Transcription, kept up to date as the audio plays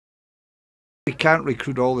We can't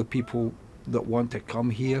recruit all the people that want to come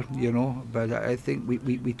here, you know, but I think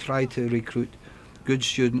we try to recruit good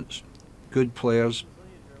students, good players,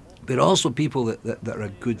 but also people that are a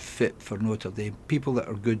good fit for Notre Dame, people that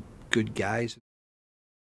are good guys.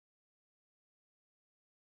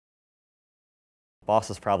 Boss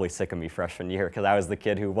was probably sick of me freshman year because I was the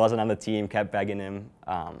kid who wasn't on the team, kept begging him,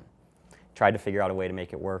 tried to figure out a way to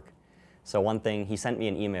make it work. So one thing, he sent me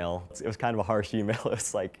an email. It was kind of a harsh email. It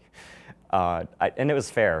was like, and it was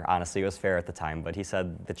fair, honestly, it was fair at the time, but he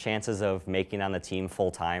said the chances of making on the team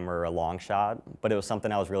full-time are a long shot, but it was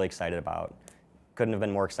something I was really excited about. Couldn't have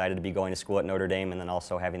been more excited to be going to school at Notre Dame and then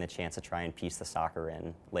also having the chance to try and piece the soccer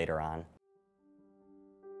in later on.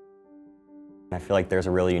 I feel like there's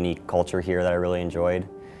a really unique culture here that I really enjoyed.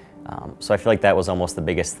 So I feel like that was almost the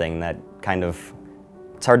biggest thing that kind of,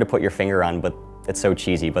 it's hard to put your finger on, but it's so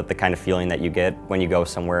cheesy, but the kind of feeling that you get when you go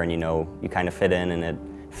somewhere and you know you kind of fit in and it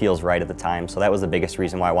feels right at the time. So that was the biggest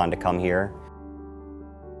reason why I wanted to come here.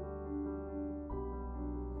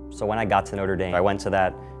 So when I got to Notre Dame, I went to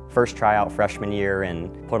that first tryout freshman year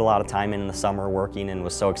and put a lot of time in the summer working and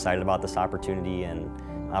was so excited about this opportunity, and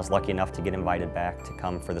I was lucky enough to get invited back to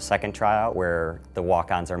come for the second tryout where the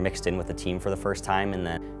walk-ons are mixed in with the team for the first time, and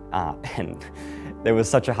then and it was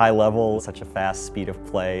such a high level, such a fast speed of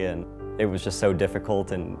play, and it was just so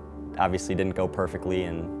difficult and obviously didn't go perfectly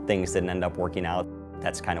and things didn't end up working out.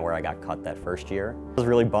 That's kind of where I got cut that first year. I was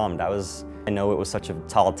really bummed. I know it was such a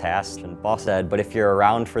tall task, and boss said, but if you're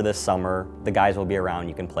around for this summer, the guys will be around,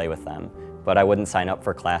 you can play with them. But I wouldn't sign up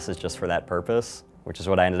for classes just for that purpose, which is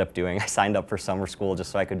what I ended up doing. I signed up for summer school just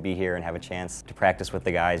so I could be here and have a chance to practice with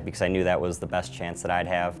the guys because I knew that was the best chance that I'd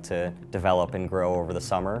have to develop and grow over the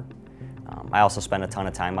summer. I also spent a ton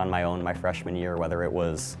of time on my own my freshman year, whether it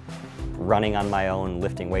was running on my own,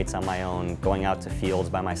 lifting weights on my own, going out to fields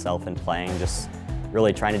by myself and playing, just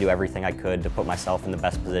really trying to do everything I could to put myself in the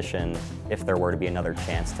best position if there were to be another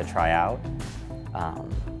chance to try out.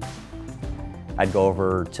 I'd go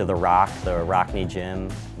over to the Rockney gym,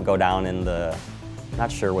 go down in the, not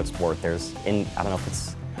sure what sport there's, I don't know if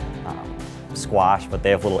it's squash, but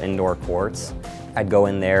they have little indoor courts. I'd go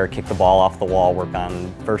in there, kick the ball off the wall, work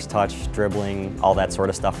on first touch, dribbling, all that sort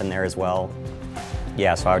of stuff in there as well.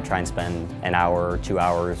 Yeah, so I would try and spend an hour or 2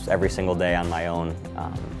 hours every single day on my own,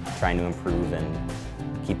 trying to improve and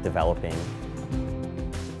keep developing.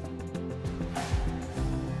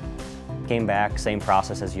 Came back, same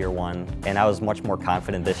process as year one, and I was much more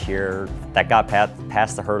confident this year. That got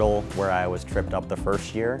past the hurdle where I was tripped up the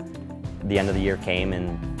first year. The end of the year came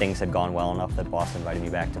and things had gone well enough that boss invited me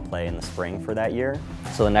back to play in the spring for that year.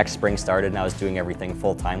 So the next spring started and I was doing everything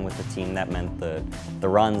full-time with the team. That meant the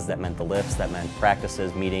runs, that meant the lifts, that meant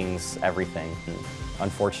practices, meetings, everything. And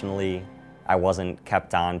unfortunately, I wasn't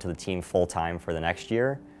kept on to the team full-time for the next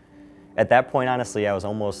year. At that point, honestly, I was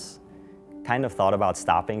almost kind of thought about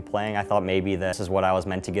stopping playing. I thought maybe this is what I was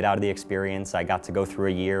meant to get out of the experience. I got to go through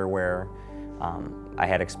a year where I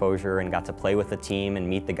had exposure and got to play with the team and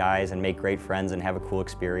meet the guys and make great friends and have a cool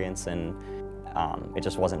experience, and it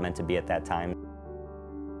just wasn't meant to be at that time.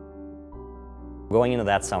 Going into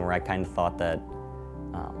that summer, I kind of thought that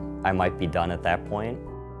I might be done at that point.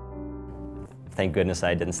 Thank goodness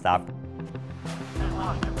I didn't stop.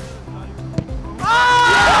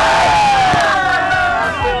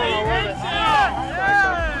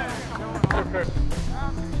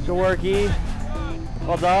 Good work, E.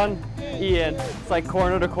 Well done. Ian, it's like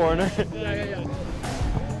corner to corner.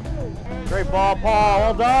 Great ball, Paul,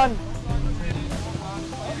 well done.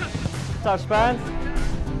 Tough Spence.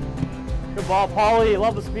 Good ball, Paulie,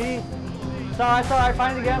 love the speed. It's all right,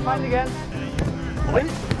 find it again,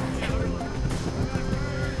 Wait.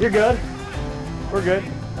 You're good. We're good.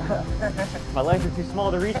 My legs are too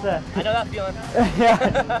small to reach that. I know that feeling.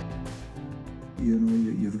 Yeah. You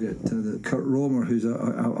know, you've got the Kurt Roemer, who's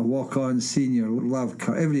a walk-on senior. Love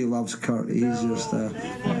Kurt. Everybody loves Kurt. He's just,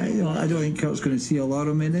 you know, I don't think Kurt's going to see a lot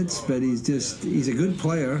of minutes, but he's a good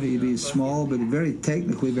player. He's small, but very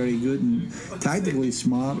technically very good and tactically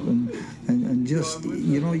smart, and just,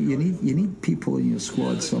 you know, you need people in your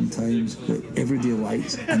squad sometimes that everybody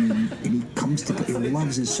likes, and he comes to play. He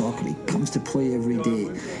loves his soccer. He comes to play every day,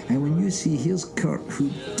 and when you see, here's Kurt, who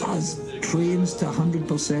trains to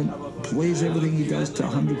 100%, plays everything he does to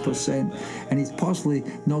 100%, and he's possibly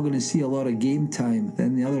not going to see a lot of game time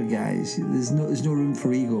than the other guys. There's no room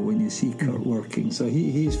for ego when you see Kurt working, so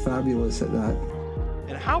he's fabulous at that.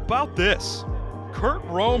 And how about this? Kurt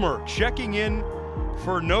Roemer checking in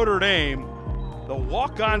for Notre Dame, the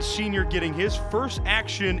walk-on senior getting his first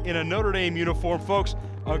action in a Notre Dame uniform. Folks,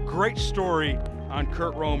 a great story on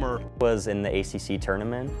Kurt Roemer. Was in the ACC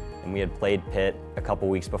tournament. And we had played Pitt a couple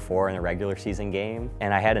weeks before in a regular season game.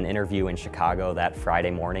 And I had an interview in Chicago that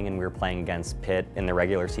Friday morning, and we were playing against Pitt in the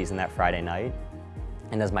regular season that Friday night.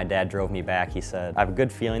 And as my dad drove me back, he said, "I have a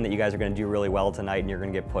good feeling that you guys are going to do really well tonight and you're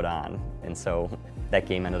going to get put on." And so that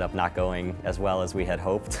game ended up not going as well as we had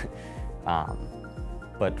hoped.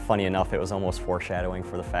 But funny enough, it was almost foreshadowing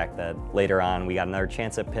for the fact that later on we got another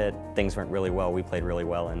chance at Pitt. Things went really well, we played really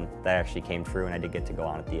well, and that actually came true, and I did get to go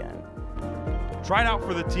on at the end. Tried out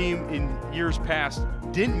for the team in years past,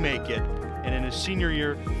 didn't make it, and in his senior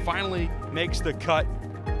year finally makes the cut.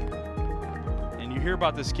 And you hear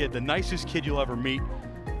about this kid, the nicest kid you'll ever meet,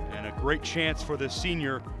 and a great chance for this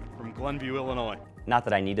senior from Glenview, Illinois. Not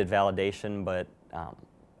that I needed validation, but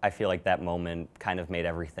I feel like that moment kind of made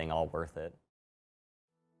everything all worth it.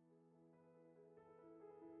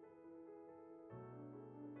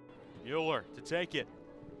 Mueller to take it.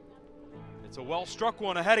 It's a well-struck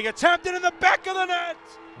one, a heading attempt, and in the back of the net!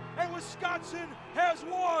 And Wisconsin has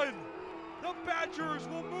won! The Badgers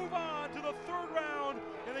will move on to the third round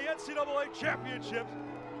in the NCAA championship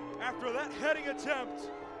after that heading attempt.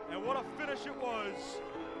 And what a finish it was.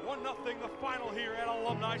 1-0 the final here at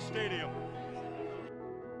Alumni Stadium.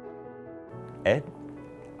 It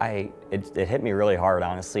hit me really hard,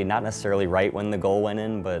 honestly. Not necessarily right when the goal went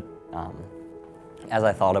in, but as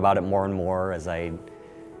I thought about it more and more, as I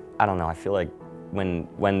don't know, I feel like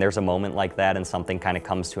when there's a moment like that and something kind of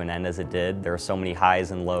comes to an end as it did, there are so many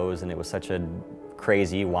highs and lows, and it was such a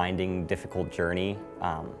crazy, winding, difficult journey.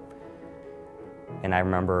 And I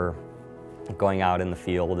remember going out in the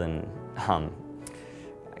field, and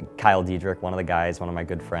Kyle Diedrich, one of the guys, one of my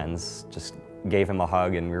good friends, just gave him a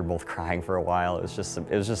hug, and we were both crying for a while. It was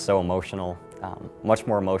just so emotional, much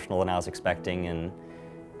more emotional than I was expecting. And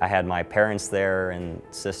I had my parents there and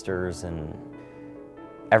sisters, and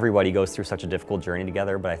everybody goes through such a difficult journey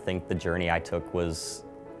together, but I think the journey I took was,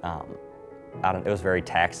 it was very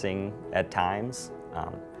taxing at times,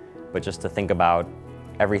 but just to think about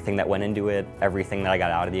everything that went into it, everything that I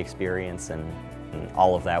got out of the experience, and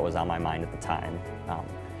all of that was on my mind at the time.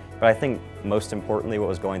 But I think most importantly what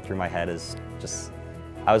was going through my head is just,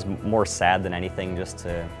 I was more sad than anything just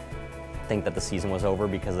to think that the season was over,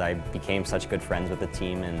 because I became such good friends with the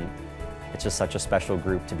team, and it's just such a special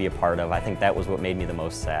group to be a part of. I think that was what made me the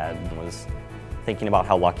most sad, was thinking about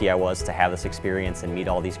how lucky I was to have this experience and meet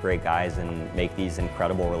all these great guys and make these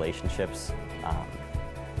incredible relationships.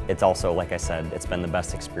 It's also, like I said, it's been the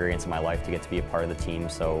best experience of my life to get to be a part of the team.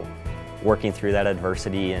 So working through that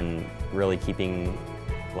adversity and really keeping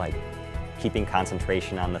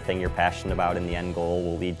concentration on the thing you're passionate about and the end goal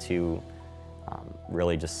will lead to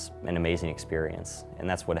really just an amazing experience. And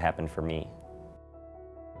that's what happened for me.